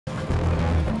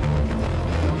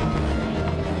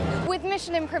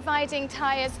Michelin providing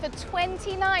tyres for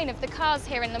 29 of the cars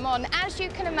here in Le Mans. As you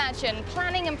can imagine,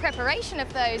 planning and preparation of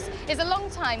those is a long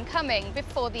time coming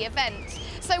before the event.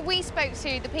 So we spoke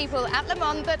to the people at Le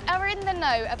Mans that are in the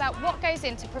know about what goes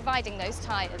into providing those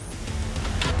tyres.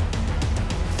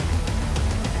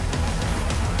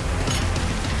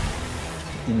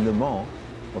 In Le Mans,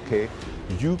 okay,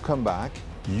 you come back,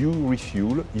 you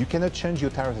refuel, you cannot change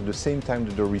your tires at the same time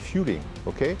that they're refueling,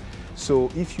 okay?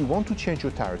 So if you want to change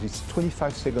your tires, it's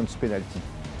 25 seconds penalty.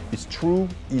 It's true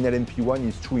in LMP1,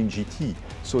 it's true in GT.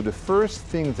 So the first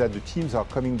thing that the teams are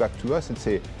coming back to us and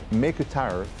say, make a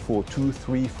tire for 2,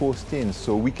 3, 4 stints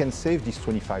so we can save these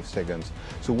 25 seconds.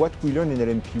 So what we learn in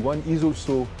LMP1 is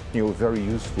also, very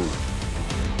useful.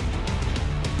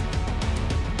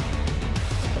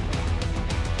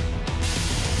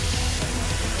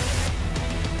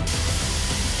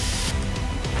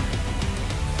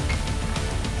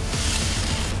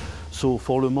 So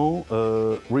for Le Mans,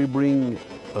 we bring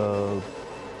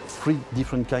 3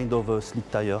 different kinds of slick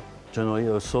tire, generally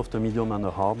a soft, a medium and a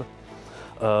hard,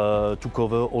 to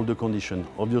cover all the conditions.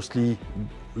 Obviously,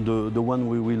 the one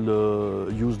we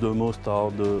will use the most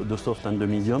are the soft and the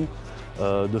medium.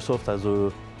 The soft has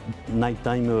a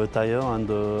nighttime tire and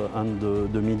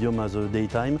the medium has a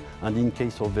daytime. And in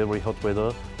case of very hot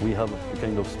weather, we have a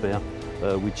kind of spare,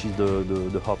 which is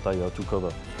the hard tire to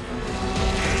cover.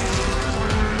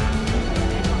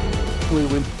 We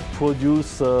will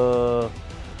produce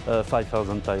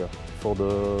 5,000 tires for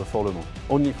Le Mans,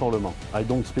 only for Le Mans. I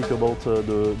don't speak about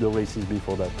the races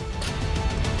before that.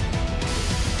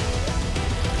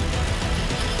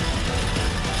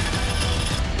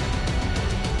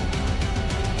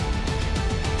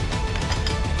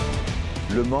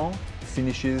 Le Mans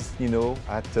finishes,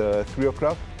 at 3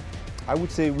 o'clock. I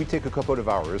would say we take a couple of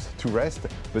hours to rest,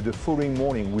 but the following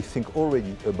morning we think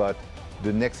already about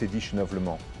the next edition of Le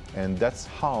Mans. And that's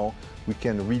how we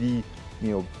can really,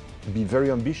 be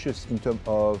very ambitious in terms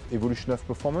of evolution of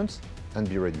performance and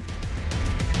be ready.